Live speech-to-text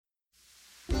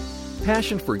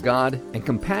Passion for God and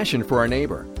compassion for our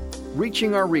neighbor.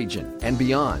 Reaching our region and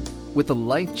beyond with the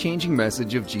life-changing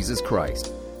message of Jesus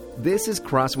Christ. This is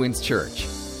Crosswinds Church.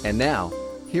 And now,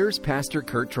 here's Pastor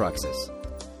Kurt Truxas.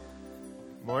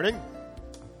 Morning.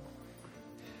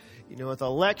 You know, with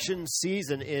election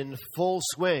season in full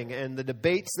swing and the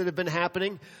debates that have been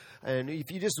happening, and if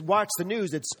you just watch the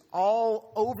news, it's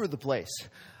all over the place.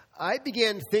 I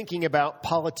began thinking about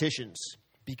politicians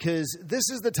because this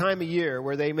is the time of year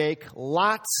where they make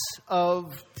lots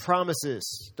of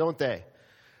promises, don't they?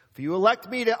 If you elect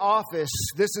me to office,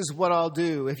 this is what I'll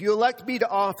do. If you elect me to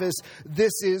office,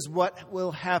 this is what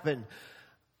will happen.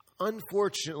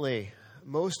 Unfortunately,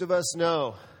 most of us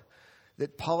know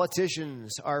that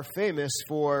politicians are famous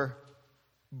for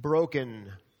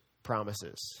broken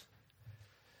promises.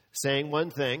 Saying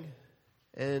one thing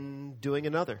and doing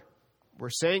another. We're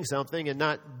saying something and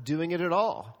not doing it at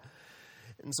all.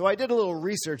 And so I did a little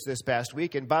research this past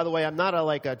week. And by the way, I'm not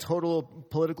a total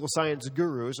political science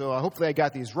guru, so hopefully I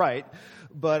got these right.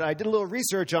 But I did a little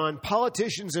research on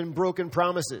politicians and broken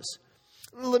promises.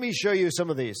 Let me show you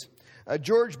some of these.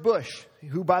 George Bush,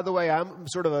 who, by the way, I'm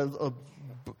sort of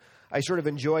I sort of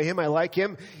enjoy him. I like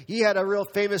him. He had a real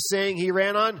famous saying he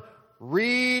ran on,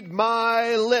 "Read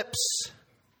my lips."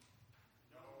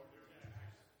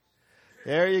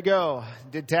 There you go.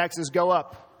 Did taxes go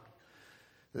up?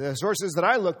 The sources that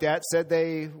I looked at said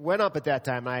they went up at that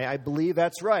time. I believe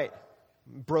that's right.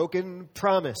 Broken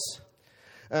promise.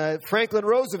 Franklin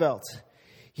Roosevelt,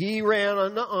 he ran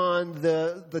on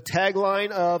the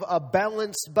tagline of a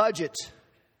balanced budget.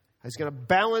 He's going to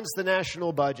balance the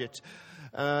national budget.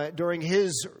 During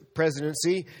his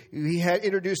presidency, he had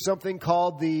introduced something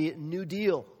called the New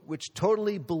Deal, which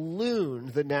totally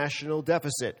ballooned the national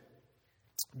deficit.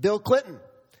 Bill Clinton,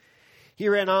 he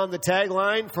ran on the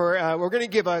tagline for, we're going to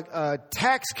give a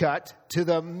tax cut to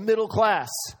the middle class.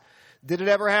 Did it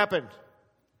ever happen?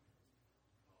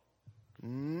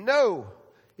 No,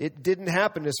 it didn't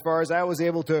happen as far as I was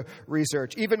able to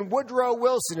research. Even Woodrow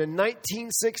Wilson in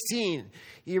 1916,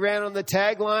 he ran on the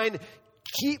tagline,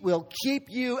 we'll keep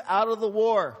you out of the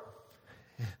war.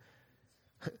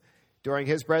 During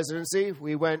his presidency,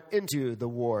 we went into the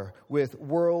war with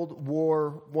World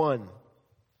War I.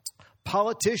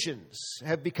 Politicians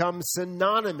have become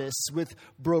synonymous with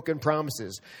broken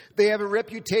promises. They have a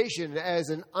reputation as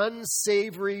an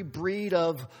unsavory breed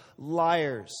of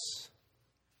liars.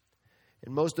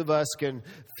 And most of us can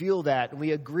feel that, and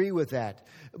we agree with that.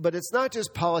 But it's not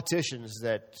just politicians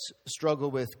that struggle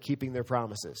with keeping their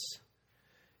promises.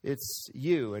 It's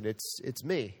you and it's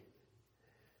me.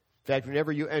 In fact,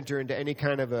 whenever you enter into any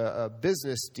kind of a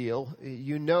business deal,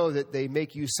 you know that they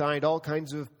make you sign all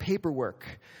kinds of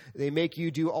paperwork. They make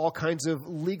you do all kinds of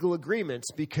legal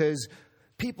agreements because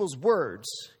people's words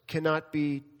cannot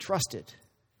be trusted.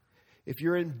 If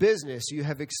you're in business, you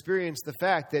have experienced the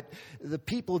fact that the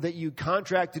people that you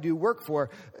contract to do work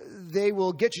for, they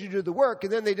will get you to do the work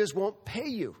and then they just won't pay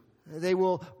you. They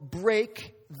will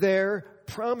break their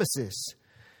promises.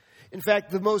 In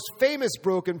fact, the most famous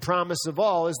broken promise of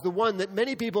all is the one that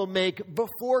many people make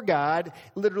before God,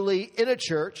 literally in a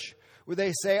church, where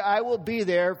they say, I will be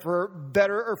there for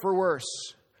better or for worse,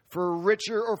 for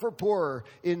richer or for poorer,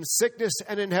 in sickness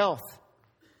and in health.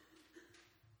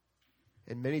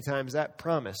 And many times that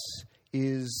promise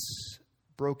is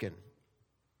broken.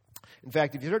 In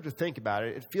fact, if you start to think about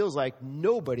it, it feels like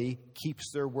nobody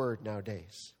keeps their word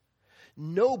nowadays.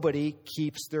 Nobody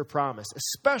keeps their promise,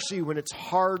 especially when it's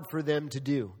hard for them to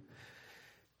do.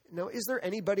 Now, is there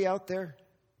anybody out there?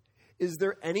 Is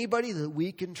there anybody that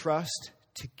we can trust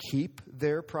to keep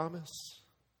their promise?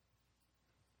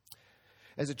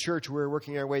 As a church, we're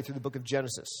working our way through the book of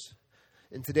Genesis.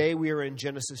 And today we are in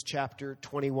Genesis chapter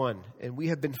 21. And we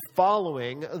have been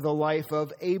following the life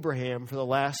of Abraham for the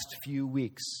last few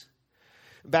weeks.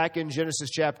 Back in Genesis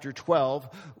chapter 12,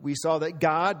 we saw that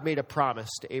God made a promise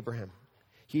to Abraham.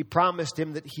 He promised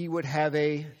him that he would have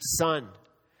a son.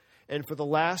 And for the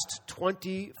last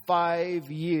 25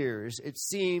 years, it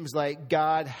seems like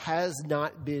God has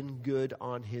not been good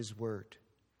on his word.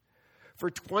 For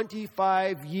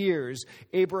 25 years,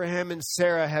 Abraham and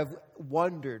Sarah have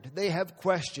wondered. They have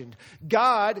questioned.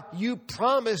 God, you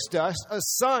promised us a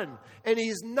son, and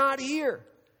he's not here.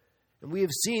 And we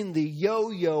have seen the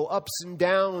yo-yo ups and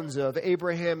downs of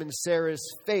Abraham and Sarah's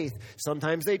faith.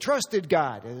 Sometimes they trusted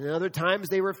God, and other times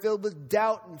they were filled with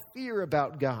doubt and fear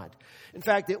about God. In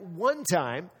fact, at one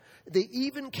time, they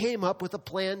even came up with a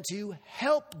plan to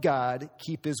help God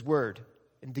keep his word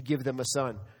and to give them a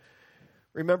son.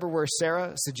 Remember where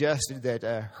Sarah suggested that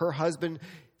her husband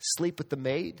sleep with the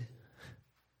maid,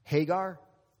 Hagar?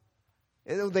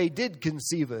 And they did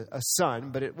conceive a son,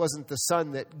 but it wasn't the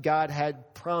son that God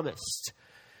had promised.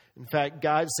 In fact,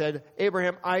 God said,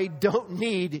 Abraham, I don't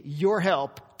need your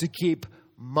help to keep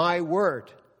my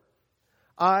word.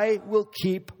 I will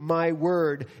keep my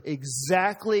word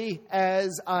exactly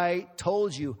as I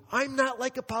told you. I'm not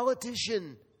like a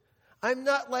politician. I'm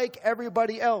not like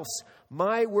everybody else.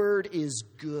 My word is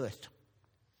good.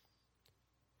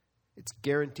 It's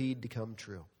guaranteed to come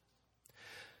true.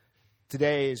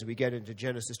 Today, as we get into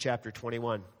Genesis chapter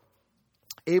 21,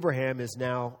 Abraham is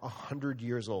now 100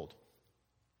 years old.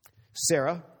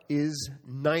 Sarah is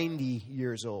 90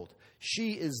 years old.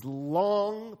 She is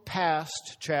long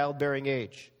past childbearing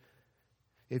age.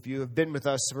 If you have been with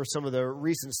us for some of the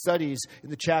recent studies in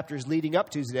the chapters leading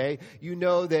up to today, you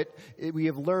know that we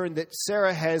have learned that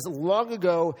Sarah has long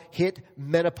ago hit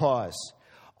menopause.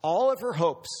 All of her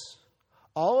hopes,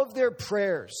 all of their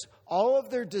prayers, all of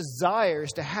their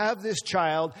desires to have this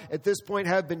child at this point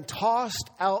have been tossed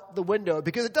out the window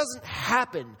because it doesn't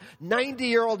happen.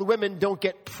 90-year-old women don't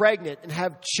get pregnant and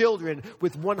have children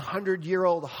with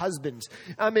 100-year-old husbands.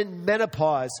 I'm in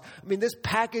menopause. I mean, this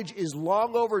package is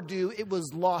long overdue. It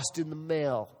was lost in the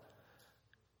mail.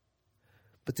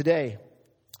 But today,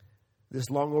 this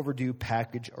long overdue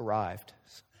package arrived.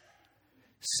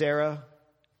 Sarah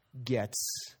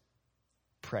gets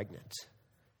pregnant.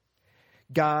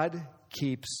 God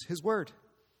keeps his word.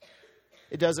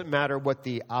 It doesn't matter what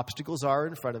the obstacles are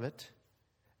in front of it.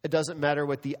 It doesn't matter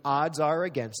what the odds are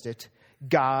against it.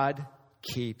 God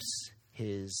keeps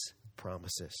his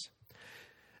promises.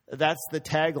 That's the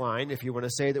tagline, if you want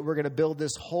to say, that we're going to build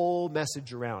this whole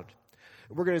message around.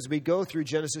 As we go through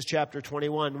Genesis chapter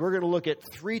 21, we're going to look at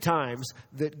 3 times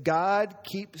that God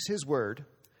keeps his word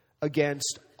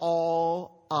against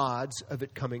all odds of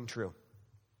it coming true.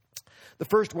 The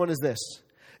first one is this.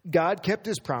 God kept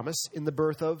his promise in the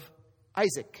birth of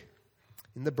Isaac.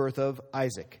 In the birth of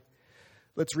Isaac.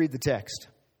 Let's read the text.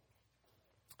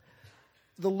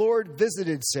 The Lord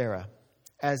visited Sarah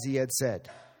as he had said,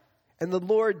 and the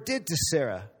Lord did to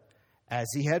Sarah as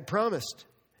he had promised.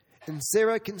 And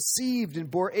Sarah conceived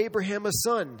and bore Abraham a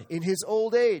son in his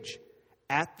old age,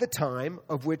 at the time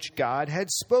of which God had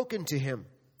spoken to him.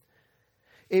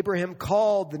 Abraham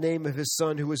called the name of his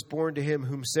son who was born to him,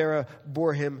 whom Sarah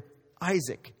bore him,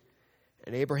 Isaac.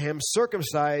 And Abraham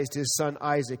circumcised his son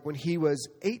Isaac when he was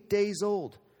 8 days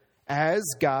old, as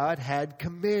God had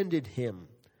commanded him.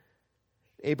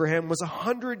 Abraham was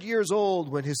 100 years old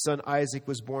when his son Isaac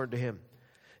was born to him.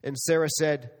 And Sarah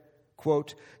said,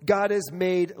 quote, God has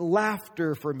made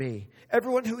laughter for me.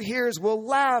 Everyone who hears will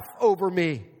laugh over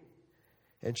me.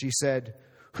 And she said,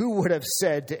 who would have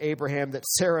said to Abraham that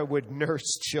Sarah would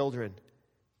nurse children?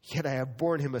 Yet I have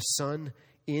borne him a son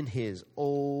in his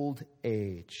old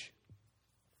age.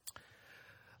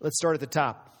 Let's start at the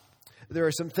top. There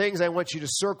are some things I want you to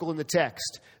circle in the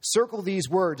text. Circle these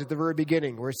words at the very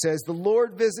beginning where it says, the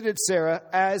Lord visited Sarah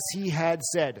as he had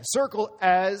said. Circle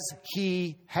as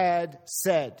he had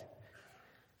said.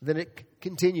 Then it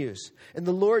continues. And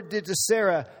the Lord did to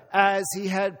Sarah as he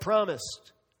had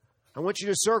promised. I want you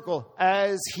to circle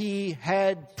as he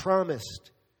had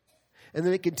promised. And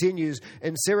then it continues.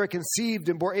 And Sarah conceived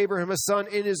and bore Abraham a son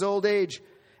in his old age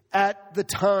at the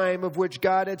time of which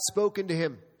God had spoken to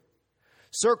him.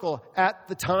 Circle at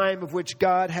the time of which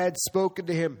God had spoken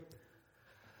to him.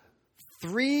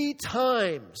 3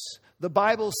 times the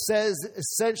Bible says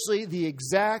essentially the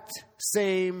exact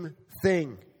same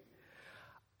thing.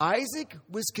 Isaac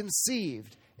was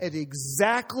conceived at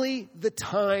exactly the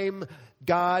time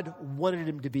God wanted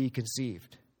him to be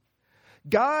conceived.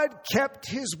 God kept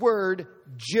his word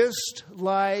just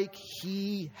like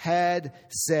he had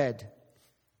said.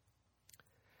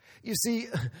 You see,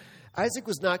 Isaac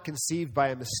was not conceived by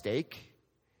a mistake.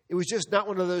 It was just not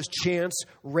one of those chance,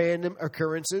 random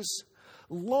occurrences.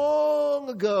 Long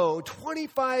ago,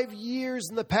 25 years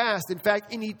in the past, in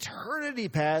fact, in eternity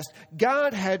past,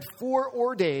 God had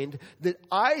foreordained that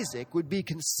Isaac would be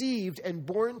conceived and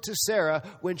born to Sarah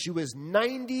when she was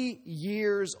 90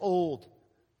 years old,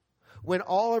 when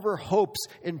all of her hopes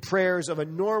and prayers of a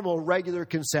normal, regular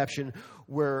conception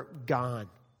were gone.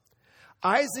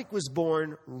 Isaac was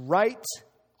born right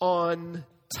on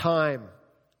time.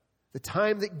 The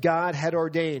time that God had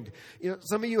ordained. You know,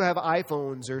 some of you have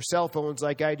iPhones or cell phones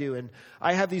like I do, and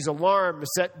I have these alarms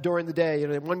set during the day,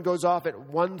 and one goes off at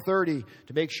 1:30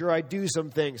 to make sure I do some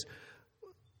things.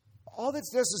 All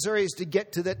that's necessary is to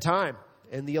get to that time,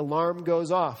 and the alarm goes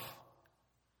off.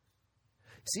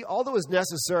 See, all that was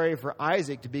necessary for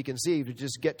Isaac to be conceived was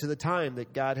just get to the time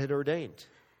that God had ordained.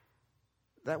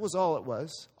 That was all it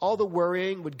was. All the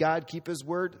worrying, would God keep his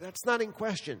word? That's not in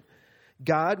question.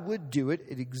 God would do it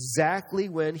at exactly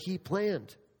when he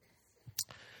planned.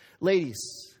 Ladies,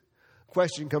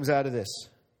 question comes out of this.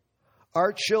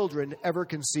 Are children ever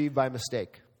conceived by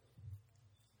mistake?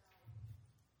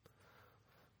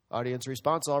 Audience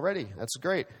response already. That's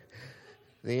great.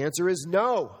 The answer is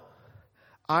no.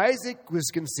 Isaac was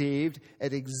conceived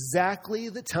at exactly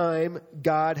the time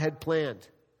God had planned.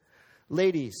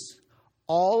 Ladies,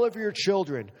 all of your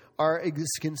children are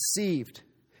conceived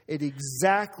at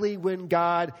exactly when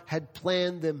God had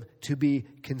planned them to be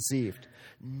conceived.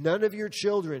 None of your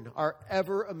children are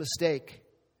ever a mistake.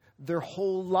 Their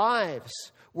whole lives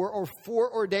were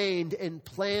foreordained and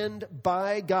planned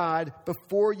by God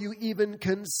before you even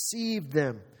conceived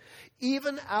them.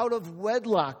 Even out of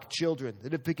wedlock children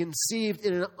that have been conceived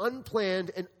in an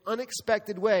unplanned and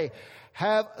unexpected way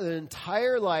have an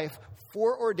entire life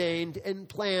foreordained and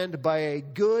planned by a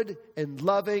good and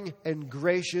loving and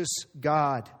gracious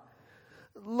God.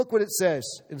 Look what it says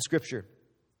in Scripture.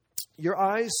 Your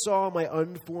eyes saw my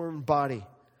unformed body.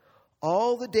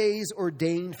 All the days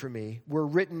ordained for me were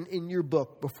written in your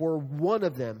book before one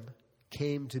of them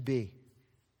came to be.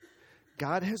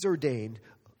 God has ordained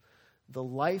the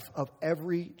life of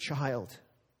every child.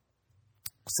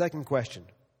 Second question.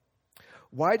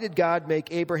 Why did God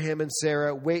make Abraham and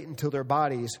Sarah wait until their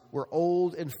bodies were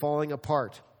old and falling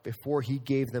apart before he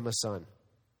gave them a son?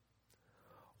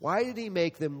 Why did he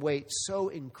make them wait so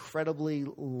incredibly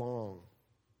long?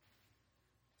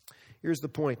 Here's the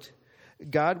point.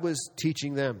 God was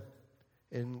teaching them,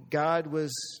 and God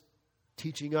was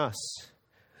teaching us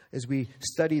as we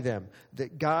study them,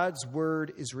 that God's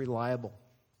word is reliable,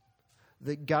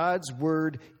 that God's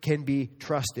word can be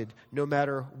trusted no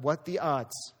matter what the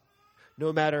odds,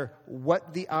 no matter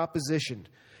what the opposition.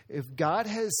 If God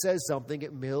has said something,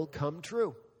 it will come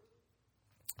true.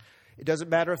 It doesn't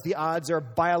matter if the odds are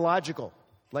biological,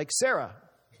 like Sarah,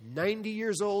 90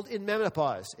 years old in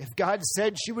menopause. If God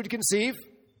said she would conceive,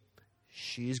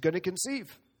 she's going to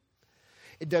conceive.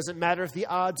 It doesn't matter if the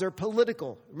odds are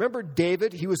political. Remember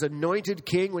David? He was anointed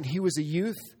king when he was a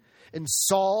youth, and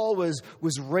Saul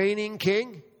was reigning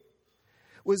king.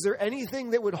 Was there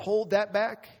anything that would hold that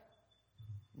back?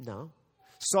 No.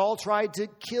 Saul tried to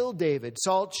kill David.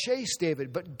 Saul chased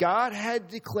David, but God had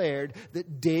declared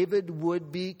that David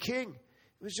would be king.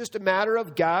 It was just a matter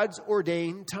of God's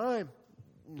ordained time.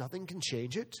 Nothing can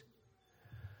change it.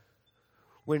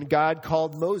 When God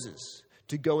called Moses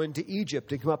to go into Egypt,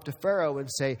 to come up to Pharaoh and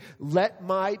say, "Let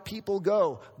my people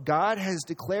go," God has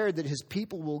declared that his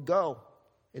people will go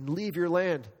and leave your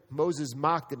land. Moses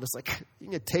mocked him. It's like, "You're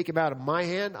going to take him out of my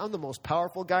hand? I'm the most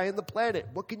powerful guy on the planet.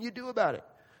 What can you do about it?"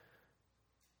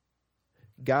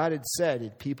 God had said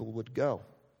his people would go.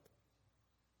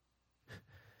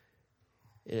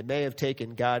 And it may have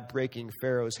taken God breaking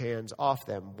Pharaoh's hands off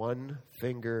them one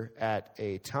finger at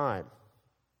a time.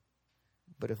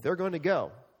 But if they're going to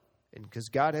go, and because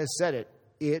God has said it,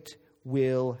 it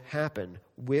will happen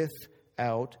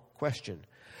without question.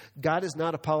 God is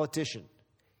not a politician.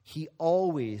 He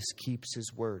always keeps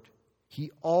his word.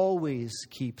 He always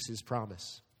keeps his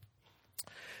promise.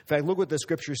 In fact, look what the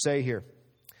scriptures say here.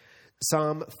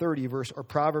 Psalm 30 or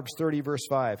Proverbs 30 verse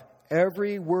 5.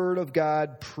 Every word of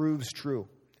God proves true.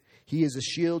 He is a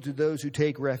shield to those who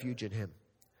take refuge in him.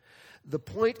 The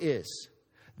point is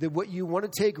that what you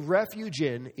want to take refuge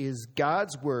in is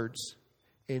God's words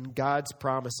and God's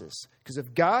promises. Because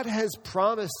if God has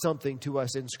promised something to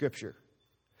us in Scripture,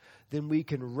 then we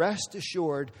can rest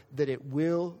assured that it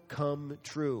will come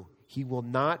true. He will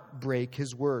not break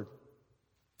his word.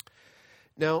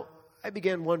 Now, I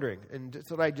began wondering, and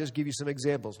thought I'd just give you some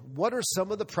examples. What are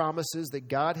some of the promises that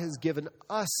God has given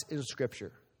us in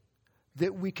Scripture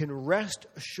that we can rest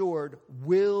assured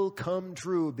will come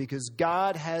true because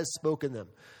God has spoken them?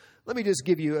 Let me just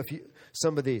give you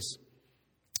some of these.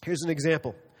 Here's an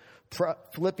example.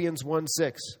 Philippians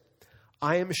 1:6.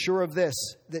 I am sure of this,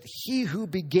 that he who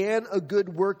began a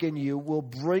good work in you will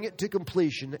bring it to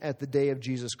completion at the day of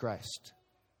Jesus Christ.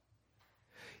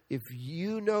 If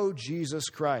you know Jesus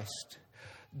Christ,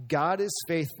 God is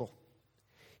faithful.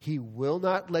 He will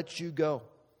not let you go.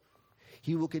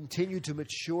 He will continue to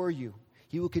mature you.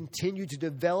 He will continue to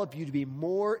develop you to be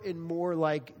more and more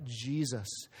like Jesus.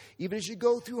 Even as you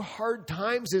go through hard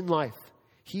times in life,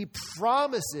 he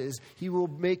promises he will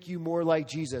make you more like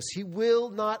Jesus. He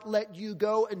will not let you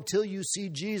go until you see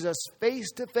Jesus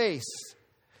face to face.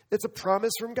 That's a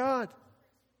promise from God.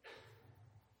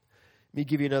 Let me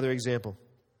give you another example.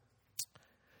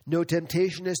 No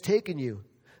temptation has taken you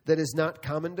that is not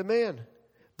common to man,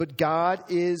 but God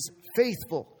is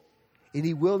faithful, and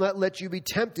he will not let you be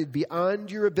tempted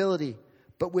beyond your ability.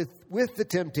 But with the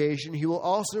temptation, he will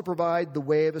also provide the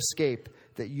way of escape,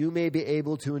 that you may be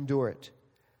able to endure it.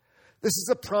 This is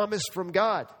a promise from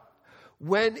God.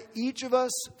 When each of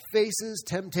us faces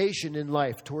temptation in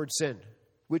life towards sin,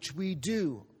 which we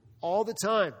do all the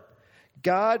time,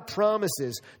 God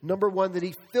promises, number one, that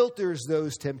he filters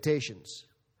those temptations.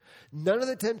 None of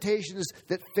the temptations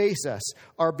that face us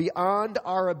are beyond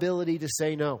our ability to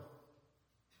say no.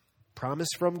 Promise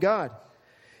from God.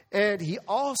 And he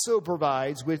also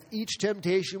provides with each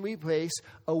temptation we face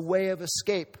a way of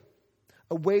escape,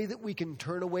 a way that we can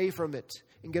turn away from it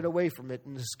and get away from it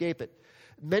and escape it.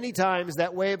 Many times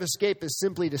that way of escape is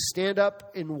simply to stand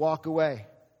up and walk away.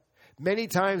 Many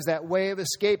times that way of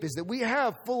escape is that we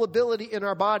have full ability in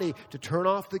our body to turn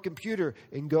off the computer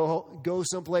and go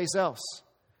someplace else.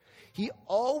 He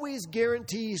always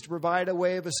guarantees to provide a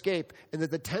way of escape and that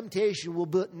the temptation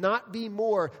will not be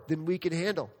more than we can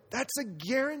handle. That's a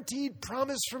guaranteed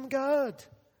promise from God.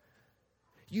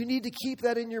 You need to keep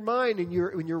that in your mind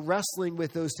when you're wrestling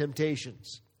with those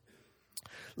temptations.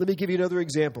 Let me give you another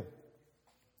example.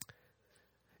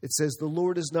 It says, the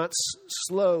Lord is not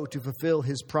slow to fulfill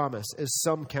his promise, as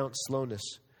some count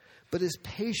slowness, but is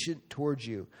patient towards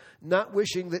you, not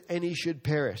wishing that any should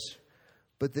perish,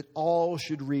 but that all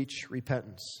should reach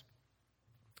repentance.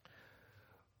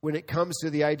 When it comes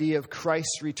to the idea of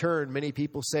Christ's return, many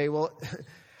people say, well,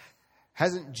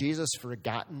 hasn't Jesus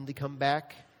forgotten to come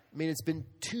back? I mean, it's been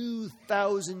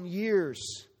 2,000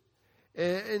 years,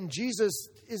 and Jesus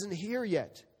isn't here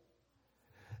yet.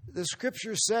 The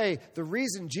scriptures say the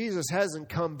reason Jesus hasn't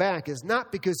come back is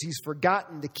not because he's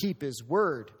forgotten to keep his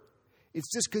word. It's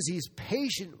just because he's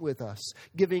patient with us,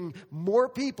 giving more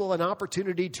people an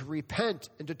opportunity to repent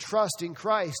and to trust in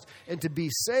Christ and to be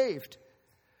saved.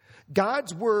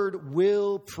 God's word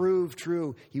will prove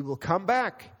true. He will come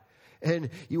back, and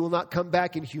he will not come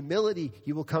back in humility.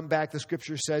 He will come back, the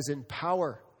scripture says, in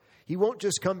power. He won't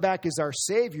just come back as our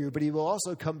Savior, but he will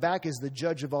also come back as the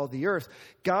judge of all the earth.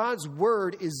 God's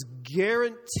word is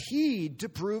guaranteed to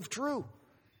prove true.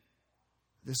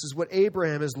 This is what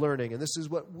Abraham is learning, and this is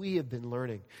what we have been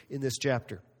learning in this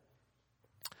chapter.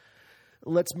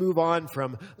 Let's move on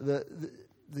from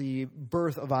the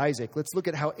birth of Isaac. Let's look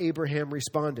at how Abraham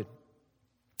responded.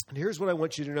 And here's what I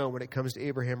want you to know when it comes to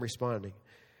Abraham responding.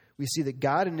 We see that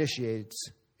God initiates,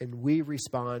 and we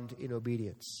respond in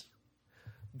obedience.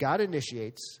 God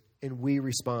initiates, and we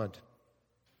respond.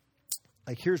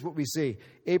 Like, here's what we see.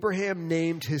 Abraham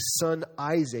named his son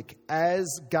Isaac as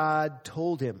God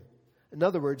told him. In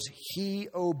other words, he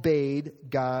obeyed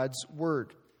God's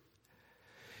word.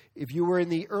 If you were in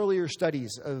the earlier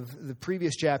studies of the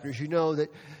previous chapters, you know that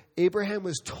Abraham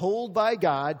was told by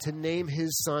God to name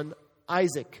his son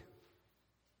Isaac.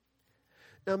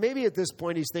 Now, maybe at this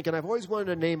point he's thinking, I've always wanted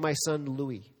to name my son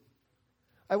Louis.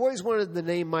 I've always wanted to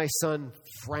name my son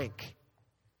Frank.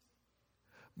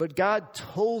 But God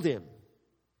told him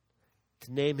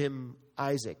to name him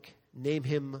Isaac, name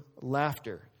him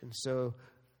Laughter. And so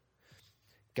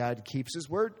God keeps his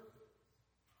word,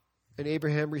 and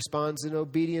Abraham responds in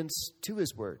obedience to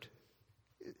his word.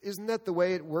 Isn't that the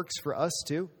way it works for us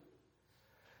too?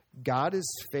 God is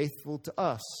faithful to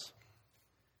us.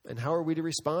 And how are we to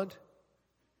respond?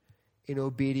 In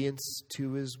obedience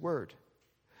to his word.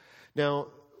 Now,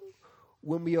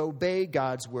 when we obey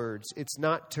God's words, it's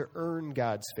not to earn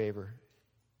God's favor.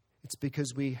 It's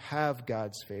because we have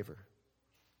God's favor.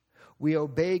 We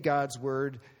obey God's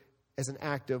word as an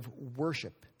act of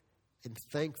worship and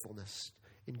thankfulness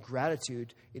and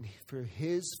gratitude for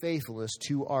his faithfulness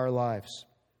to our lives.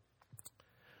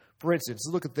 For instance,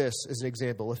 look at this as an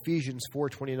example. Ephesians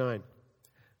 4:29.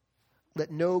 Let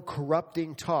no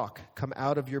corrupting talk come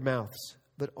out of your mouths,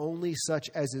 but only such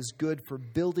as is good for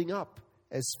building up,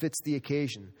 as fits the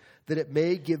occasion, that it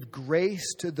may give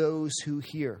grace to those who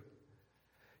hear.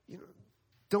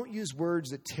 Don't use words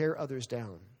that tear others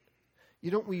down. You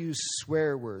don't use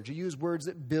swear words. You use words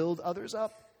that build others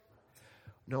up.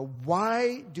 Now,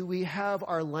 why do we have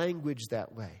our language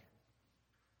that way?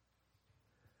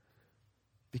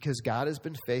 Because God has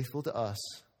been faithful to us.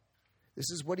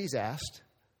 This is what he's asked,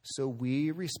 so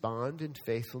we respond in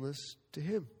faithfulness to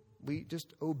him. We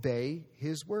just obey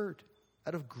his word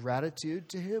out of gratitude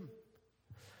to him.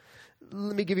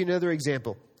 Let me give you another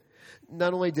example.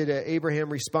 Not only did Abraham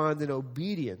respond in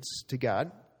obedience to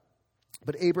God,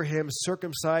 but Abraham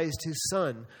circumcised his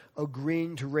son,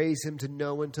 agreeing to raise him to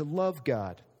know and to love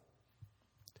God.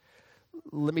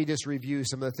 Let me just review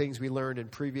some of the things we learned in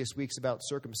previous weeks about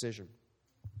circumcision.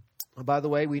 By the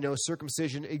way, we know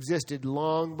circumcision existed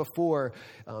long before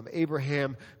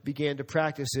Abraham began to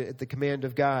practice it at the command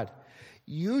of God.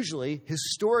 Usually,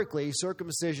 historically,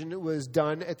 circumcision was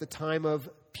done at the time of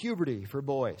puberty for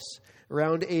boys,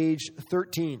 around age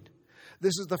 13.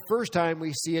 This is the first time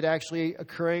we see it actually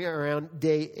occurring around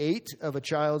day 8 of a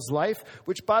child's life,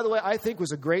 which, by the way, I think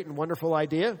was a great and wonderful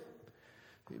idea,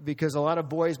 because a lot of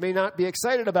boys may not be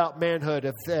excited about manhood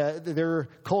if their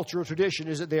cultural tradition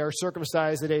is that they are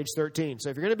circumcised at age 13.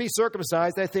 So if you're going to be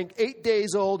circumcised, I think 8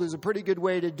 days old is a pretty good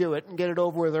way to do it and get it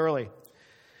over with early.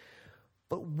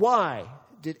 But why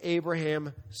did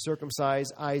Abraham circumcise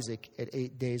Isaac at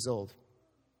 8 days old?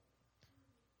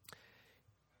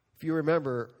 If you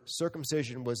remember,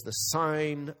 circumcision was the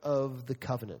sign of the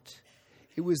covenant.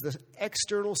 It was the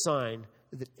external sign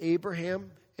that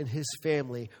Abraham and his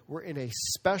family were in a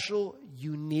special,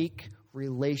 unique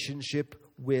relationship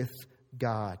with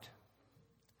God.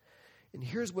 And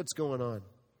here's what's going on.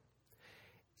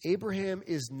 Abraham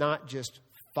is not just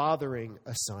fathering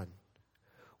a son.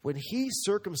 When he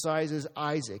circumcises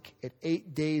Isaac at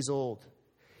 8 days old,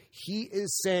 he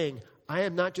is saying, I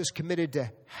am not just committed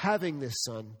to having this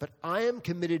son, but I am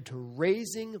committed to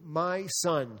raising my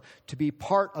son to be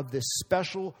part of this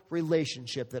special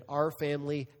relationship that our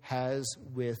family has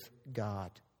with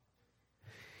God.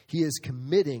 He is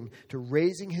committing to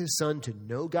raising his son to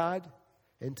know God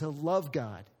and to love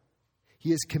God.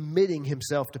 He is committing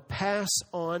himself to pass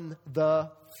on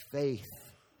the faith.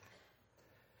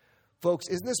 Folks,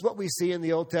 isn't this what we see in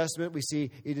the Old Testament? We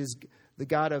see it is the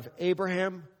God of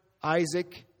Abraham,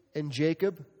 Isaac, and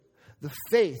Jacob. The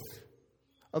faith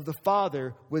of the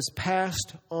father was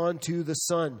passed on to the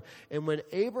son. And when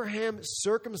Abraham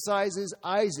circumcises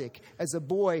Isaac as a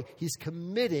boy, he's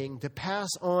committing to pass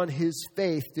on his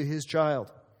faith to his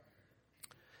child.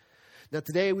 Now,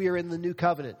 today we are in the New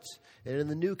Covenant. And in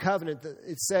the New Covenant,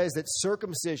 it says that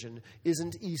circumcision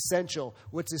isn't essential.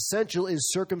 What's essential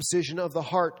is circumcision of the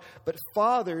heart. But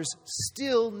fathers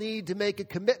still need to make a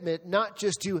commitment not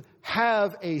just to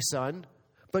have a son,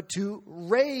 but to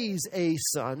raise a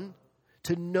son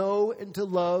to know and to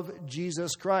love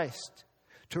Jesus Christ.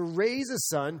 To raise a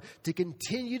son to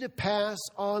continue to pass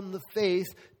on the faith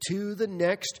to the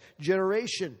next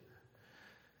generation.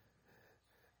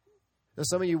 Now,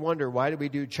 some of you wonder, why do we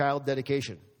do child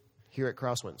dedication here at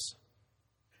Crosswinds?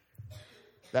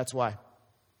 That's why.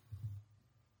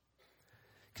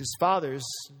 Because fathers,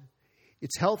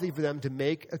 it's healthy for them to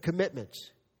make a commitment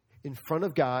in front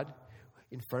of God,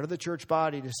 in front of the church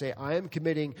body, to say, I am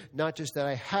committing not just that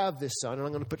I have this son, and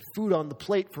I'm going to put food on the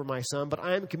plate for my son, but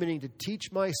I am committing to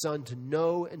teach my son to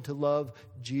know and to love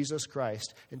Jesus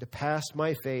Christ and to pass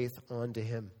my faith on to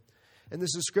him. And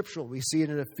this is scriptural. We see it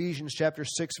in Ephesians chapter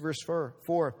 6, verse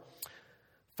 4.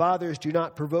 Fathers, do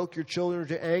not provoke your children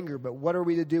to anger, but what are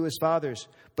we to do as fathers?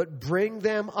 But bring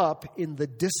them up in the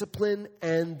discipline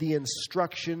and the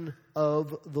instruction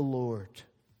of the Lord.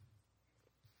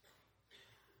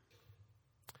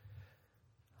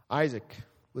 Isaac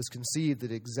was conceived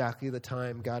at exactly the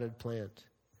time God had planned.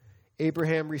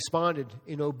 Abraham responded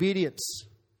in obedience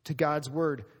to God's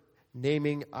word,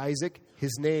 naming Isaac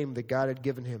his name that God had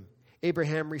given him.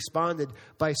 Abraham responded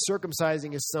by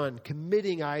circumcising his son,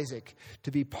 committing Isaac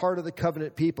to be part of the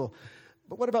covenant people.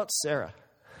 But what about Sarah?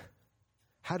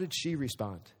 How did she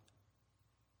respond?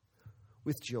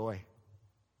 With joy.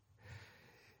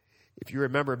 If you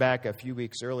remember back a few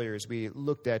weeks earlier, as we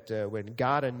looked at when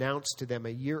God announced to them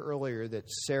a year earlier that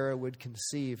Sarah would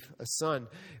conceive a son,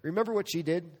 remember what she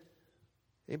did?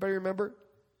 Anybody remember?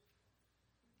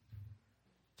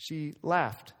 She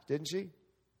laughed, didn't she?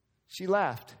 She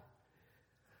laughed,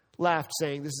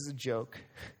 saying, "This is a joke.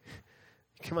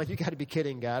 Come on, you got to be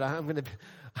kidding, God.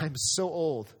 I'm so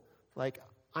old. Like,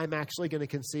 I'm actually going to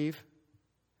conceive."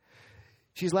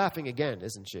 She's laughing again,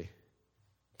 isn't she?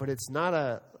 But it's not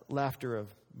a laughter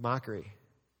of mockery.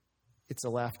 It's a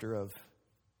laughter of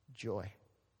joy.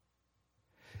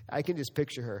 I can just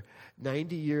picture her,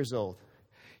 90 years old.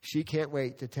 She can't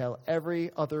wait to tell every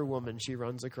other woman she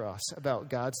runs across about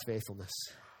God's faithfulness,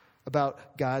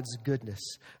 about God's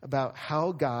goodness, about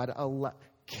how God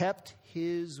kept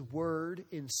his word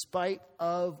in spite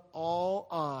of all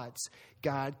odds.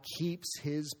 God keeps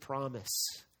his promise.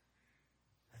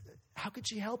 How could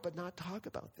she help but not talk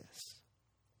about this?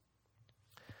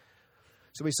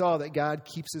 So we saw that God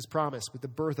keeps his promise with the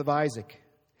birth of Isaac.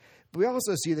 But we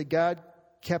also see that God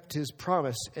kept his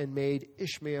promise and made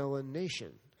Ishmael a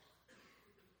nation.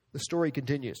 The story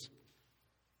continues.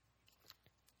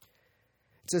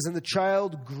 It says, "And the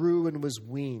child grew and was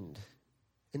weaned.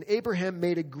 And Abraham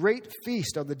made a great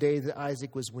feast on the day that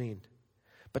Isaac was weaned.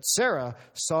 But Sarah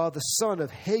saw the son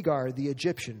of Hagar the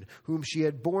Egyptian, whom she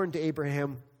had borne to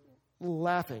Abraham,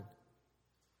 laughing.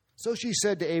 So she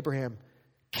said to Abraham,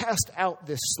 Cast out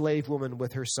this slave woman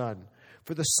with her son,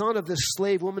 for the son of this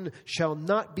slave woman shall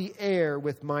not be heir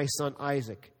with my son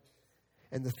Isaac."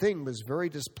 And the thing was very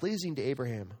displeasing to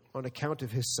Abraham on account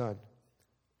of his son.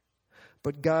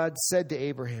 But God said to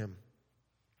Abraham,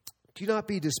 "Do not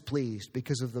be displeased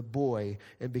because of the boy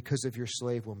and because of your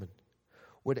slave woman.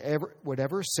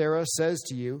 Whatever Sarah says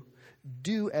to you,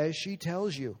 do as she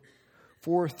tells you.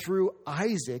 For through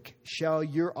Isaac shall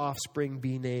your offspring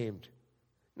be named.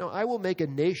 Now I will make a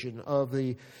nation of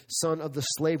the son of the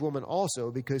slave woman also,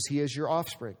 because he is your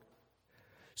offspring."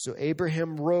 So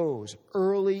Abraham rose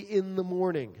early in the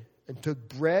morning and took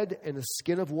bread and a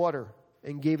skin of water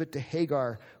and gave it to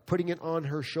Hagar, putting it on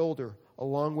her shoulder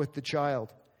along with the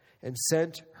child, and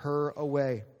sent her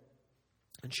away.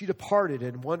 And she departed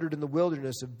and wandered in the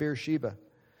wilderness of Beersheba.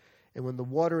 And when the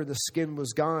water in the skin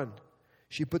was gone,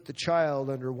 she put the child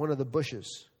under one of the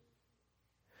bushes.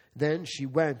 Then she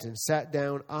went and sat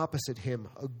down opposite him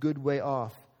a good way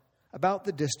off, about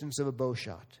the distance of a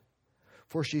bowshot.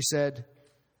 For she said,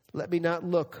 "Let me not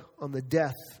look on the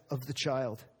death of the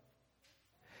child."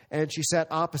 And she sat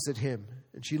opposite him,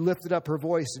 and she lifted up her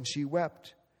voice, and she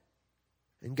wept.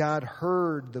 And God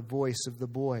heard the voice of the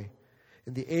boy.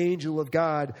 And the angel of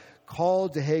God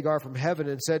called to Hagar from heaven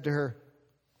and said to her,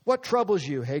 "What troubles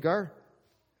you, Hagar?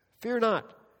 Fear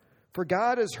not, for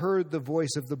God has heard the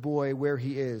voice of the boy where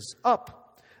he is.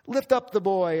 Up, lift up the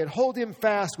boy, and hold him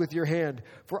fast with your hand,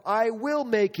 for I will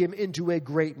make him into a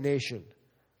great nation."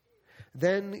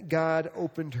 Then God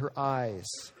opened her eyes,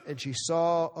 and she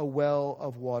saw a well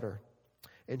of water.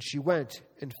 And she went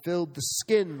and filled the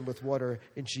skin with water,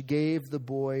 and she gave the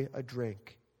boy a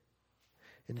drink.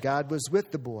 And God was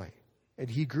with the boy, and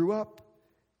he grew up,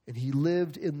 and he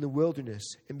lived in the wilderness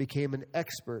and became an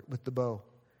expert with the bow.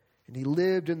 And he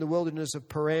lived in the wilderness of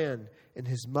Paran, and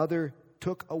his mother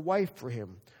took a wife for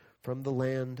him from the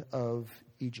land of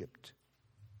Egypt.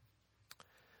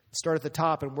 Let's start at the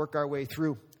top and work our way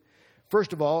through.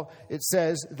 First of all, it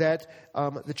says that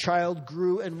the child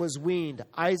grew and was weaned.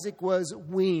 Isaac was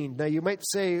weaned. Now, you might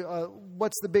say,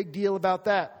 what's the big deal about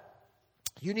that?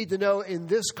 You need to know, in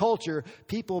this culture,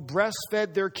 people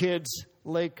breastfed their kids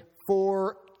like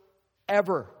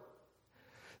forever.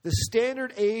 The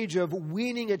standard age of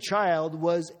weaning a child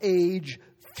was age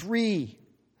 3.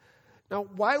 Now,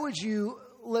 why would you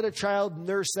let a child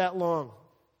nurse that long?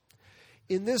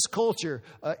 In this culture,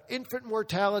 infant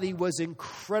mortality was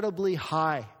incredibly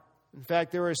high. In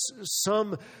fact, there is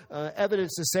some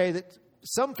evidence to say that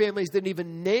some families didn't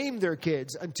even name their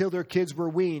kids until their kids were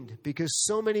weaned, because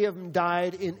so many of them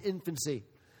died in infancy.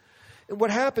 And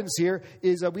what happens here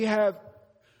is we have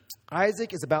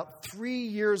Isaac is about 3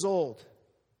 years old,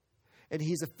 and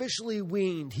he's officially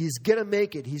weaned. He's going to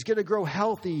make it. He's going to grow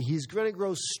healthy. He's going to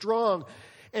grow strong.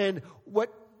 And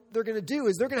what they're going to do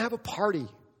is they're going to have a party.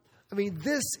 I mean,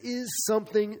 this is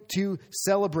something to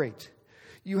celebrate.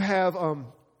 You have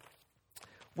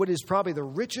what is probably the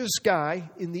richest guy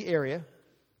in the area.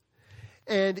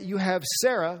 And you have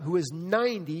Sarah, who is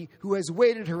 90, who has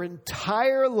waited her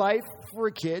entire life for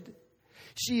a kid.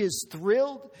 She is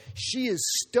thrilled. She is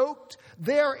stoked.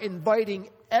 They're inviting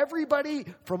everybody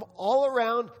from all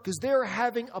around because they're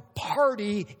having a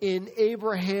party in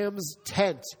Abraham's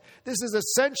tent. This is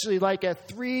essentially like a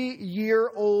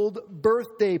 3-year-old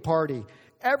birthday party.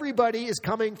 Everybody is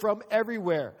coming from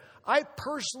everywhere. I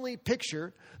personally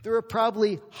picture there are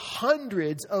probably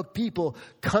hundreds of people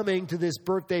coming to this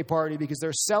birthday party because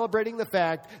they're celebrating the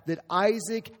fact that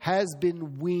Isaac has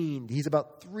been weaned. He's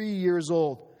about 3 years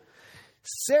old.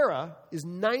 Sarah is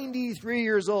 93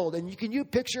 years old, and can you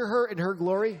picture her in her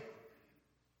glory?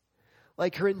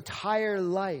 Like her entire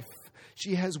life,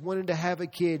 she has wanted to have a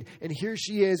kid, and here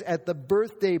she is at the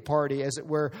birthday party, as it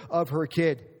were, of her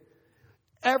kid.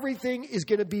 Everything is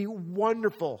going to be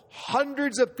wonderful.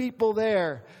 Hundreds of people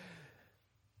there.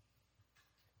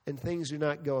 And things do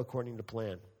not go according to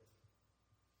plan.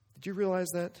 Did you realize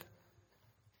that?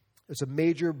 It's a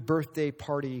major birthday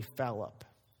party foul-up.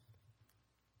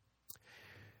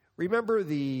 Remember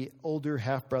the older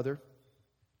half-brother,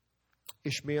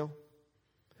 Ishmael,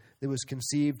 that was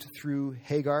conceived through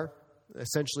Hagar,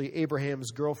 essentially Abraham's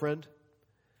girlfriend?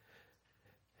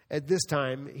 At this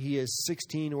time, he is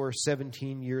 16 or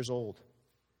 17 years old.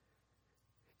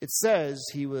 It says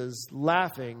he was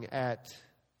laughing at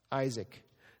Isaac.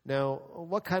 Now,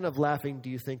 what kind of laughing do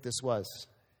you think this was?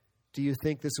 Do you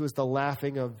think this was the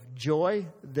laughing of joy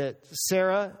that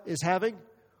Sarah is having?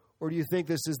 Or do you think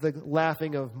this is the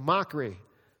laughing of mockery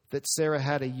that Sarah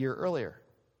had a year earlier?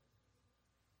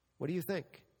 What do you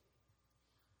think?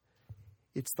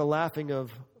 It's the laughing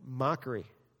of mockery.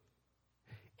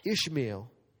 Ishmael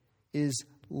is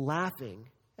laughing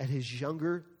at his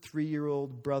younger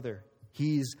 3-year-old brother.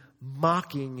 He's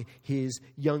mocking his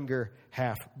younger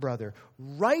half-brother.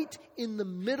 Right in the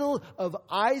middle of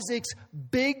Isaac's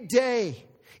big day,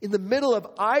 in the middle of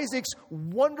Isaac's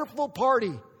wonderful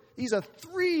party. He's a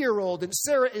 3-year-old, and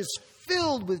Sarah is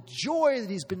filled with joy that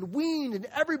he's been weaned, and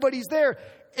everybody's there.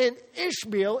 And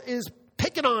Ishmael is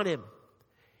picking on him.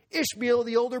 Ishmael,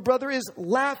 the older brother, is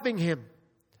laughing him.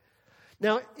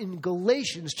 Now, in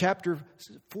Galatians chapter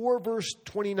 4, verse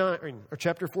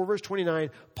 29,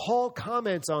 Paul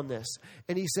comments on this,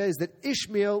 and he says that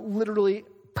Ishmael literally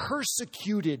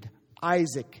persecuted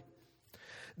Isaac.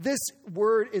 This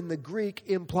word in the Greek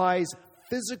implies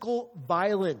physical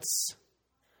violence.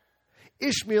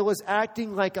 Ishmael is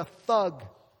acting like a thug.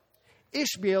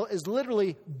 Ishmael is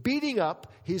literally beating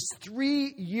up his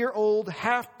 3-year-old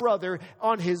half-brother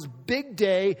on his big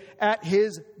day at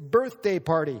his birthday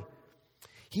party.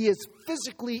 He is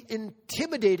physically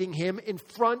intimidating him in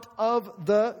front of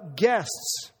the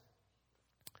guests.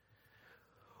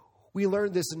 We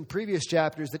learned this in previous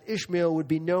chapters, that Ishmael would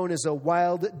be known as a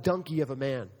wild donkey of a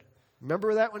man.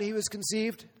 Remember that when he was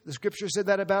conceived? The scripture said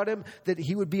that about him, that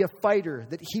he would be a fighter,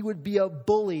 that he would be a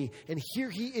bully. And here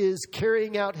he is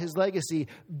carrying out his legacy,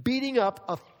 beating up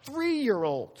a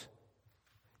 3-year-old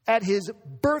at his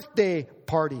birthday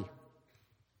party.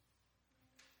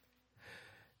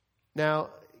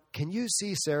 Now, can you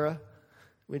see Sarah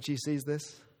when she sees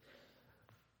this?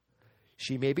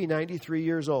 She may be 93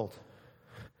 years old,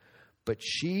 but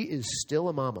she is still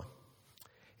a mama.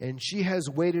 And she has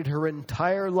waited her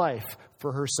entire life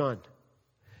for her son.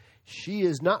 She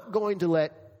is not going to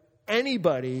let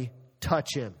anybody touch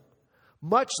him,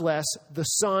 much less the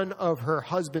son of her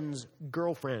husband's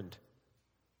girlfriend.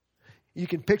 You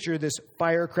can picture this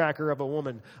firecracker of a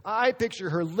woman. I picture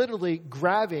her literally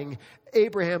grabbing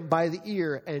Abraham by the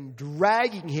ear and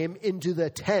dragging him into the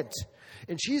tent.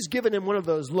 And she's given him one of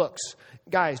those looks.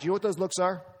 Guys, do you know what those looks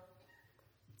are?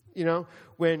 You know,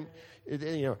 when,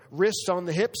 wrists on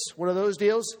the hips, one of those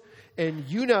deals. And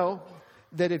you know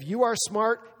that if you are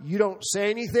smart, you don't say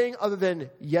anything other than,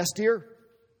 yes, dear.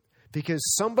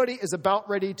 Because somebody is about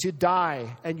ready to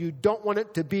die and you don't want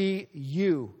it to be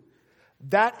you.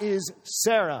 That is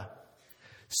Sarah.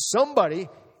 Somebody,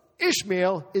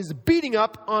 Ishmael, is beating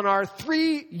up on our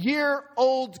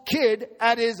 3-year-old kid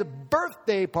at his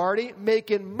birthday party,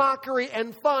 making mockery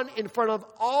and fun in front of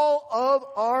all of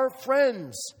our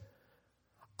friends.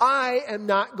 I am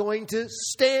not going to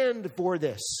stand for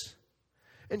this.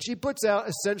 And she puts out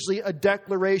essentially a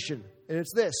declaration, and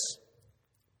it's this: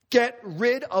 get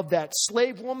rid of that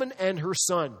slave woman and her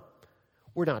son.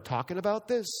 We're not talking about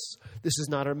this. This is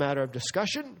not a matter of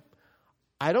discussion.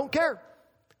 I don't care.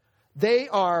 They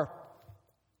are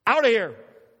out of here.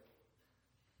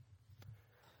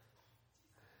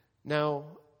 Now,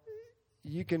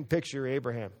 you can picture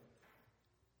Abraham.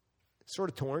 Sort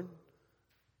of torn.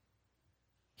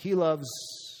 He loves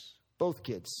both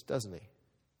kids, doesn't he?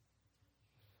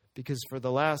 Because for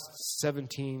the last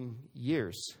 17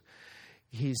 years,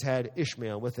 he's had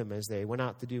Ishmael with him as they went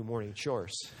out to do morning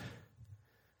chores.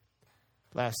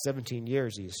 Last 17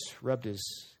 years, he's rubbed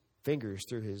his fingers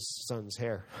through his son's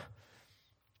hair.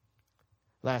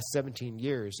 Last 17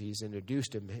 years, he's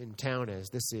introduced him in town as,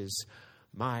 this is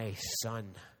my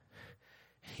son.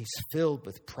 He's filled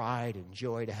with pride and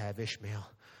joy to have Ishmael.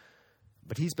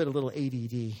 But he's been a little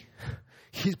ADD.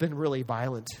 He's been really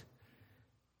violent.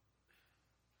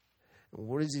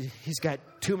 What is he? He's got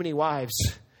too many wives.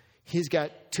 He's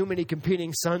got too many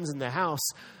competing sons in the house.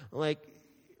 Like,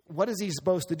 what is he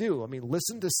supposed to do? I mean,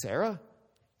 listen to Sarah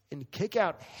and kick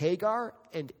out Hagar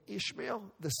and Ishmael,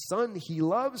 the son he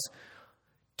loves,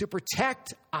 to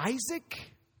protect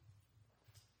Isaac?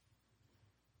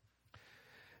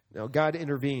 Now, God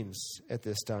intervenes at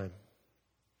this time.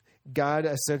 God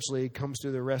essentially comes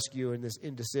to the rescue in this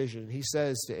indecision. He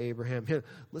says to Abraham,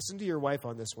 listen to your wife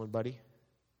on this one, buddy.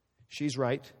 She's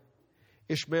right.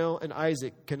 Ishmael and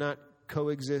Isaac cannot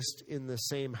coexist in the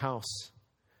same house.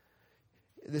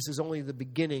 This is only the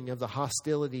beginning of the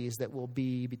hostilities that will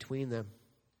be between them.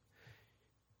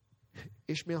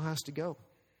 Ishmael has to go.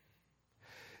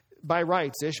 By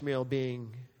rights, Ishmael,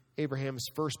 being Abraham's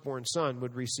firstborn son,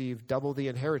 would receive double the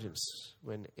inheritance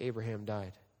when Abraham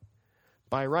died.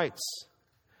 By rights,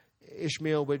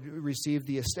 Ishmael would receive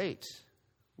the estate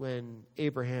when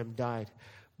Abraham died.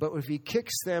 But if he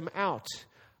kicks them out,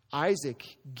 Isaac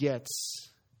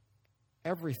gets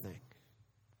everything.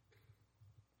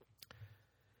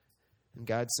 And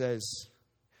God says,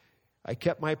 I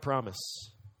kept my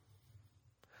promise.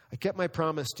 I kept my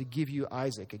promise to give you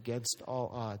Isaac against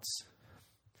all odds.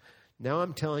 Now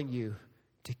I'm telling you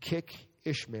to kick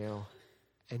Ishmael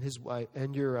and his wife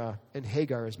and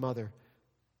Hagar, his mother,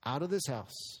 out of this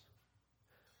house.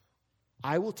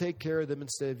 I will take care of them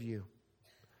instead of you.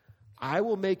 I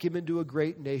will make him into a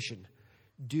great nation.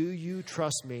 Do you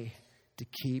trust me to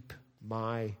keep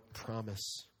my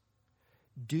promise?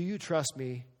 Do you trust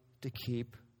me to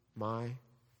keep my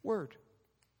word?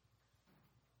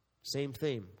 Same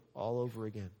theme all over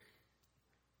again.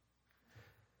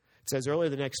 It says early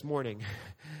the next morning,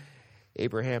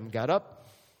 Abraham got up,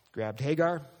 grabbed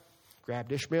Hagar,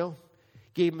 grabbed Ishmael,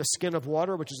 gave him a skin of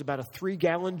water, which is about a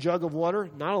 3-gallon jug of water,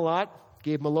 not a lot,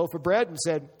 gave him a loaf of bread and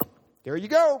said, there you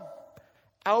go.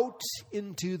 Out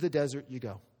into the desert you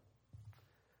go.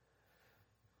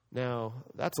 Now,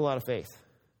 that's a lot of faith.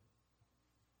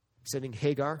 Sending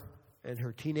Hagar and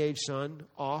her teenage son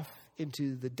off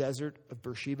into the desert of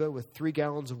Beersheba with 3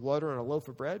 gallons of water and a loaf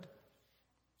of bread.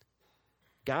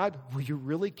 God, will you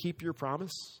really keep your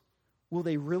promise? Will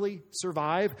they really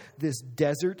survive this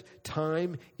desert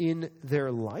time in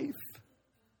their life?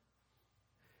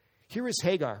 Here is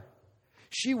Hagar.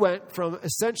 She went from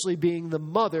essentially being the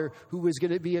mother who was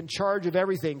going to be in charge of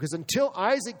everything. Because until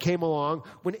Isaac came along,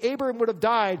 when Abraham would have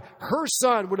died, her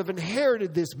son would have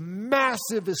inherited this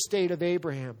massive estate of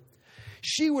Abraham.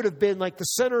 She would have been like the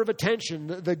center of attention,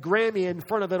 the Grammy in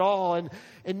front of it all.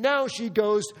 And now she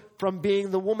goes from being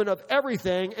the woman of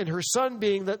everything and her son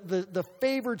being the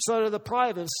favored son of the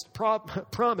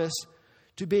promise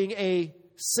to being a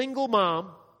single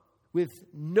mom with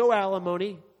no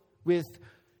alimony, with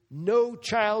no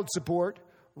child support,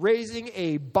 raising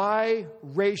a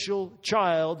biracial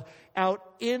child out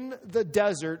in the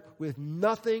desert with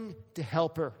nothing to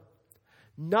help her.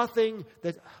 Nothing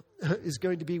that is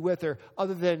going to be with her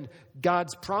other than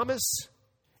God's promise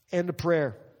and a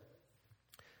prayer.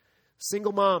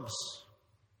 Single moms,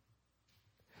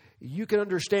 you can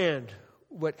understand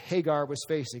what Hagar was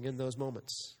facing in those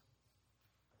moments.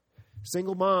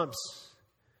 Single moms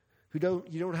you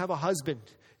don't have a husband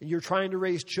and you're trying to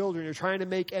raise children, you're trying to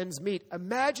make ends meet.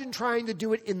 Imagine trying to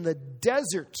do it in the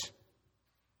desert.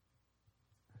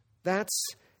 That's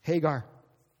Hagar.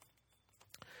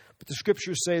 But the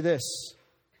scriptures say this.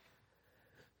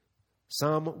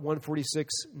 Psalm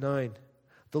 146:9.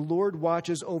 The Lord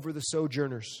watches over the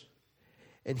sojourners,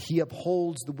 and he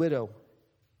upholds the widow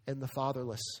and the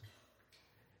fatherless.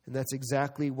 And that's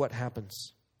exactly what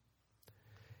happens.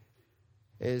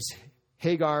 As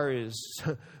Hagar is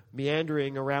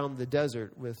meandering around the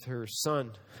desert with her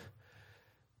son,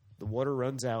 the water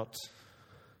runs out.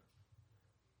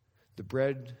 The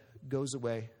bread goes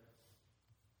away.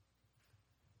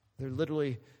 They're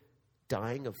literally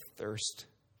dying of thirst.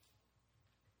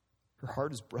 Her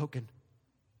heart is broken.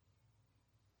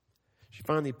 She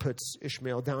finally puts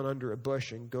Ishmael down under a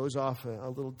bush and goes off a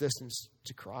little distance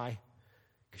to cry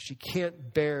because she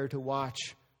can't bear to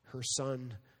watch her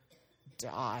son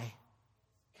die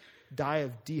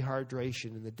of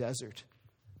dehydration in the desert.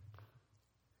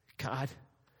 God,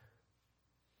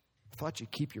 I thought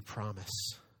you'd keep your promise.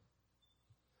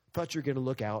 I thought you were going to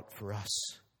look out for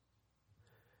us.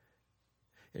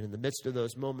 And in the midst of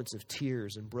those moments of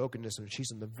tears and brokenness, when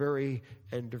she's in the very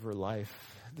end of her life,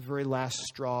 the very last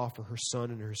straw for her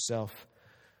son and herself,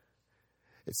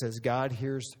 it says God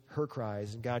hears her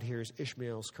cries and God hears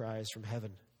Ishmael's cries from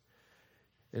heaven.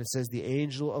 And it says the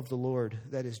angel of the Lord,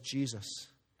 that is Jesus,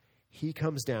 he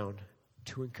comes down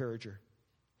to encourage her.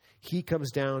 He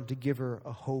comes down to give her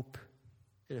a hope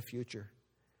and a future.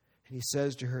 And he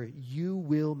says to her, you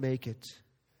will make it.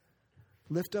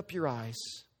 Lift up your eyes.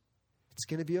 It's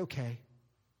going to be okay.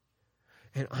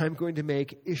 And I'm going to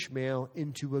make Ishmael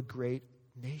into a great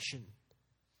nation.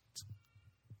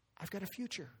 I've got a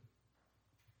future.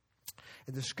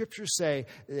 And the scriptures say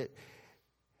that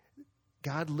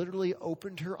God literally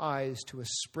opened her eyes to a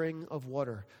spring of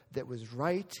water that was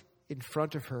right in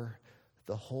front of her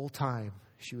the whole time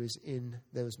she was in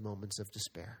those moments of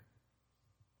despair.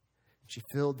 She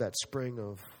filled that spring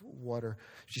of water.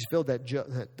 She filled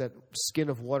that skin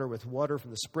of water with water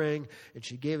from the spring, and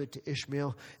she gave it to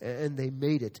Ishmael, and they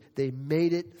made it. They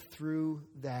made it through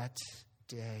that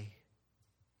day.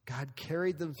 God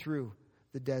carried them through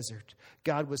the desert.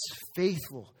 God was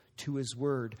faithful to his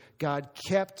word. God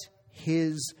kept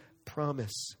his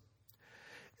promise.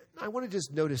 I want to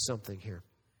just notice something here.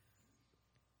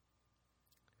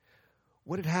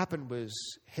 What had happened was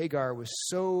Hagar was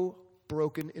so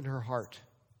broken in her heart,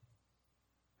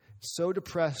 so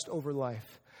depressed over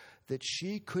life, that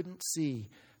she couldn't see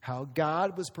how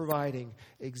God was providing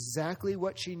exactly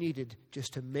what she needed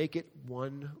just to make it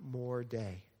one more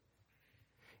day.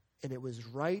 And it was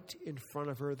right in front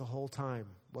of her the whole time,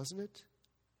 wasn't it?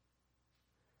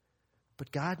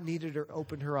 But God needed her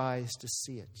open her eyes to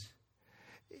see it.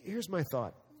 here's my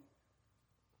thought.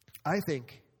 I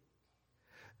think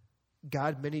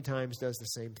God many times does the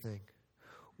same thing.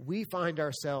 We find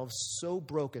ourselves so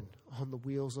broken on the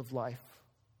wheels of life.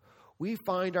 We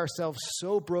find ourselves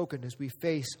so broken as we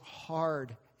face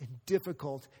hard and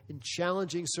difficult and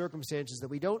challenging circumstances that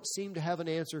we don't seem to have an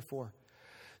answer for.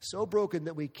 So broken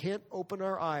that we can't open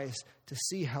our eyes to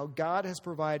see how God has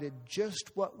provided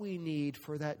just what we need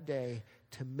for that day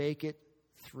to make it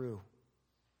through.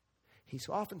 He's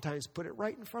oftentimes put it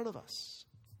right in front of us.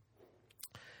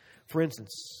 For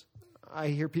instance, I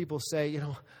hear people say,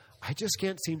 I just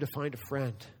can't seem to find a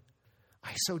friend.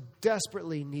 I so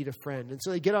desperately need a friend. And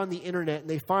so they get on the internet and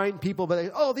they find people,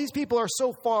 but these people are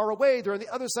so far away. They're on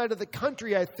the other side of the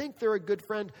country. I think they're a good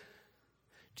friend.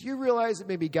 Do you realize that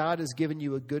maybe God has given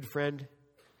you a good friend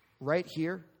right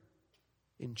here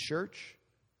in church,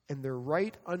 and they're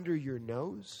right under your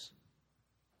nose?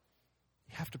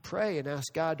 You have to pray and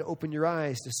ask God to open your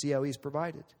eyes to see how He's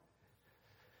provided.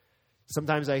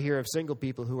 Sometimes I hear of single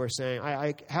people who are saying,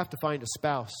 I have to find a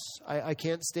spouse. I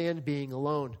can't stand being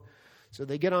alone. So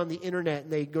they get on the internet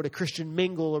and they go to Christian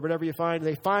Mingle or whatever you find. And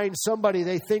they find somebody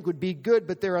they think would be good,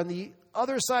 but they're on the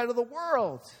other side of the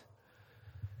world.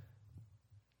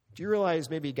 Do you realize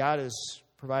maybe God is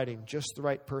providing just the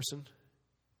right person?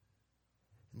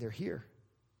 And they're here.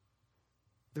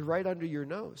 They're right under your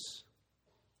nose.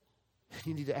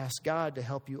 You need to ask God to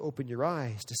help you open your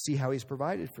eyes to see how He's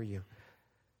provided for you.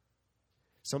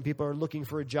 Some people are looking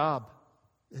for a job,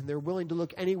 and they're willing to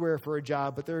look anywhere for a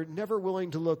job, but they're never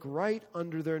willing to look right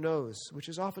under their nose, which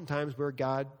is oftentimes where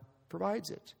God provides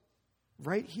it,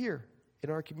 right here in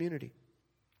our community.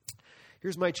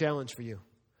 Here's my challenge for you.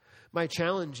 My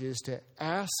challenge is to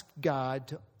ask God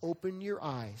to open your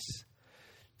eyes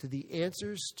to the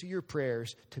answers to your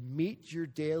prayers to meet your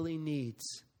daily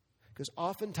needs, because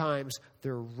oftentimes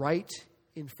they're right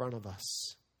in front of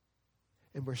us,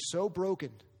 and we're so broken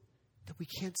that we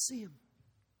can't see Him.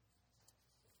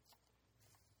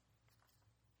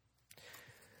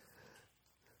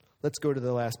 Let's go to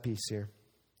the last piece here.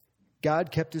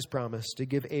 God kept His promise to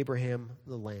give Abraham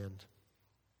the land.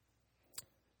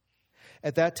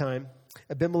 At that time,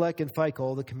 Abimelech and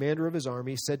Phicol, the commander of his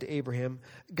army, said to Abraham,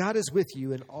 God is with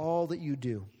you in all that you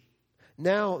do.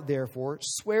 Now, therefore,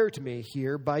 swear to me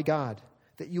here by God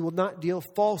that you will not deal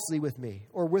falsely with me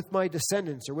or with my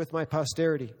descendants or with my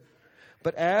posterity.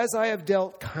 But as I have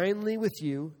dealt kindly with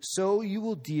you, so you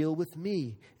will deal with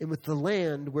me and with the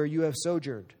land where you have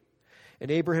sojourned. And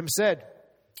Abraham said,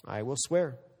 I will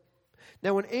swear.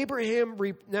 Now, when Abraham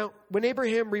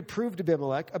reproved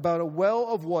Abimelech about a well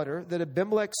of water that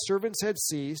Abimelech's servants had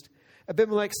seized,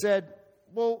 Abimelech said,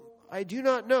 well, I do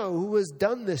not know who has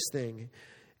done this thing.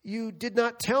 You did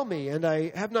not tell me, and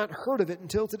I have not heard of it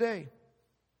until today.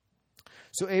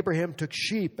 So Abraham took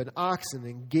sheep and oxen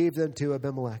and gave them to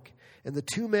Abimelech. And the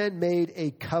two men made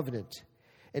a covenant.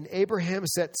 And Abraham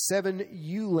set 7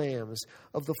 ewe lambs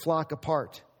of the flock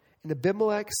apart. And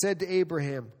Abimelech said to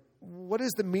Abraham, what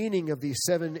is the meaning of these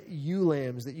 7 ewe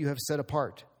lambs that you have set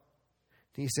apart?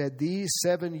 And he said, these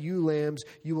 7 ewe lambs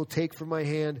you will take from my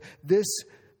hand,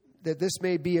 that this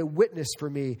may be a witness for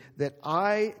me that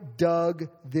I dug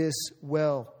this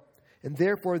well. And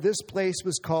therefore this place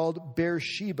was called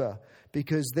Beersheba,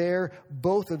 because there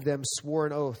both of them swore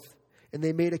an oath. And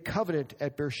they made a covenant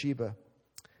at Beersheba.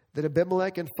 Then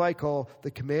Abimelech and Phicol,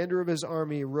 the commander of his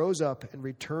army, rose up and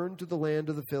returned to the land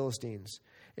of the Philistines.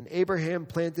 And Abraham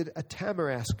planted a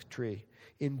tamarisk tree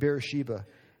in Beersheba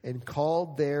and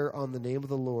called there on the name of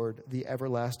the Lord, the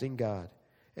everlasting God.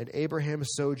 And Abraham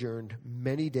sojourned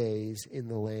many days in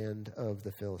the land of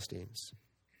the Philistines.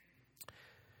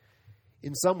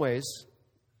 In some ways,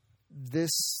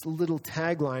 this little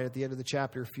tagline at the end of the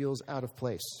chapter feels out of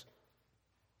place.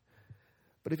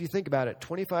 But if you think about it,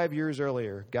 25 years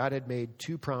earlier, God had made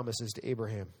 2 promises to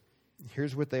Abraham.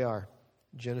 Here's what they are.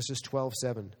 Genesis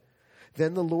 12:7.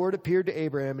 Then the Lord appeared to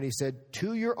Abraham and He said,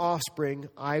 to your offspring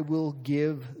I will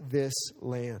give this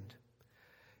land.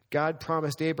 God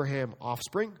promised Abraham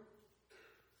offspring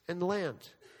and land.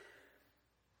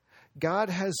 God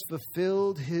has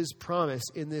fulfilled His promise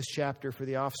in this chapter for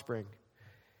the offspring.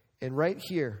 And right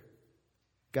here,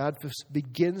 God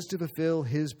begins to fulfill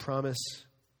His promise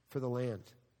for the land.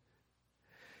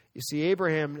 You see,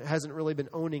 Abraham hasn't really been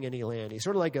owning any land. He's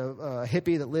sort of like a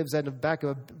hippie that lives in the back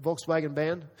of a Volkswagen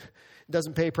van,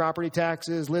 doesn't pay property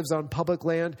taxes, lives on public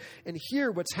land. And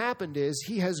here what's happened is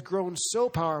he has grown so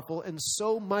powerful and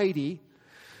so mighty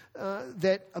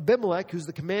that Abimelech, who's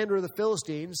the commander of the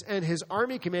Philistines, and his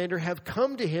army commander have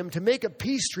come to him to make a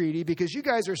peace treaty because you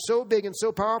guys are so big and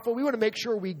so powerful, we want to make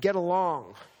sure we get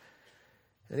along.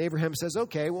 And Abraham says,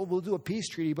 okay, well, we'll do a peace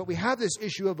treaty, but we have this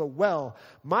issue of a well.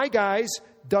 My guys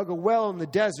dug a well in the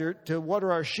desert to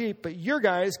water our sheep, but your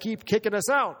guys keep kicking us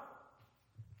out.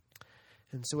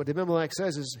 And so what Abimelech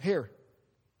says is, here,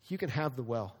 you can have the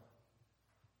well.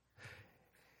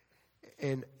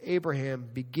 And Abraham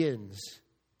begins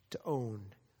to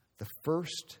own the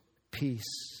first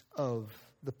piece of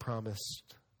the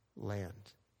promised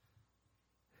land.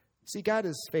 See, God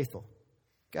is faithful.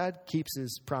 God keeps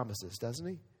his promises, doesn't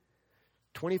he?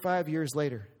 25 years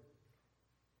later,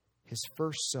 his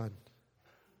first son,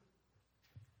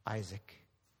 Isaac.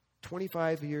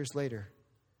 25 years later,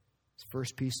 his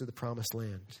first piece of the promised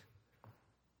land.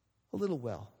 A little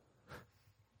well.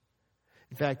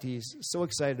 In fact, he's so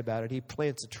excited about it, he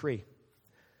plants a tree.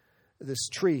 This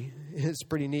tree is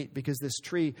pretty neat because this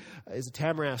tree is a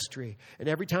tamarisk tree. And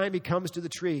every time he comes to the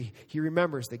tree, he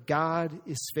remembers that God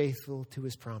is faithful to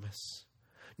his promise.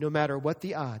 No matter what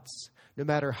the odds, no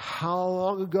matter how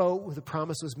long ago the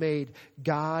promise was made,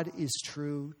 God is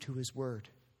true to his word.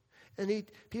 And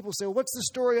people say, well, what's the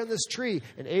story on this tree?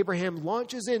 And Abraham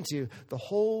launches into the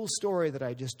whole story that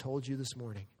I just told you this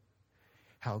morning.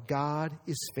 How God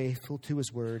is faithful to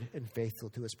his word and faithful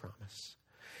to his promise.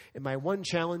 And my one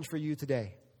challenge for you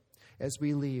today, as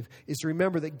we leave, is to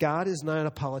remember that God is not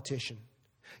a politician.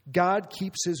 God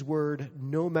keeps his word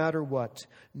no matter what,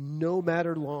 no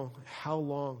matter how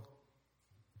long.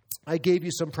 I gave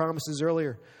you some promises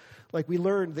earlier. Like we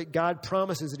learned that God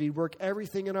promises that he'd work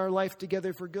everything in our life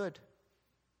together for good.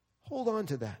 Hold on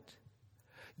to that.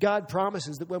 God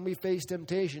promises that when we face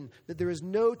temptation, that there is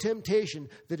no temptation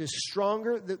that is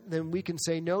stronger than we can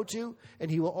say no to,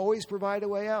 and he will always provide a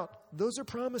way out. Those are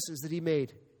promises that he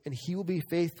made, and he will be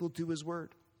faithful to his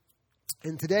word.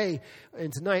 And today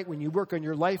and tonight, when you work on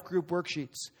your life group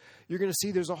worksheets, you're going to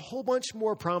see there's a whole bunch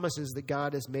more promises that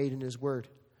God has made in his word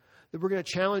that we're going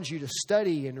to challenge you to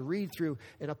study and read through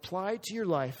and apply to your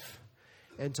life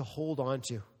and to hold on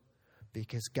to,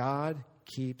 because God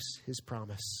keeps his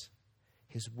promise.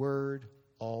 His word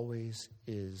always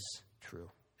is true.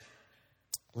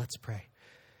 Let's pray.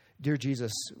 Dear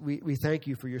Jesus, we thank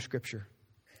you for your scripture.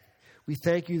 We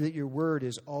thank you that your word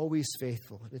is always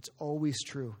faithful and it's always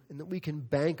true, and that we can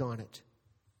bank on it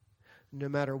no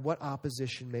matter what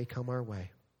opposition may come our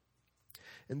way.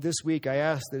 And this week I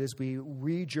ask that as we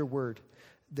read your word,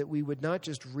 that we would not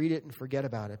just read it and forget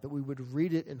about it, but we would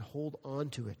read it and hold on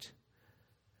to it,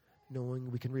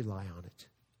 knowing we can rely on it,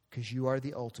 because you are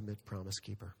the ultimate promise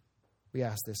keeper. We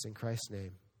ask this in Christ's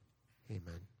name.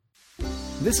 Amen.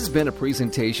 This has been a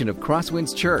presentation of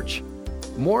Crosswinds Church.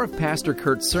 More of Pastor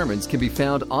Kurt's sermons can be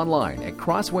found online at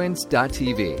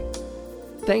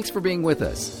crosswinds.tv. Thanks for being with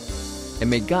us, and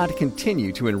may God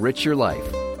continue to enrich your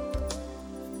life.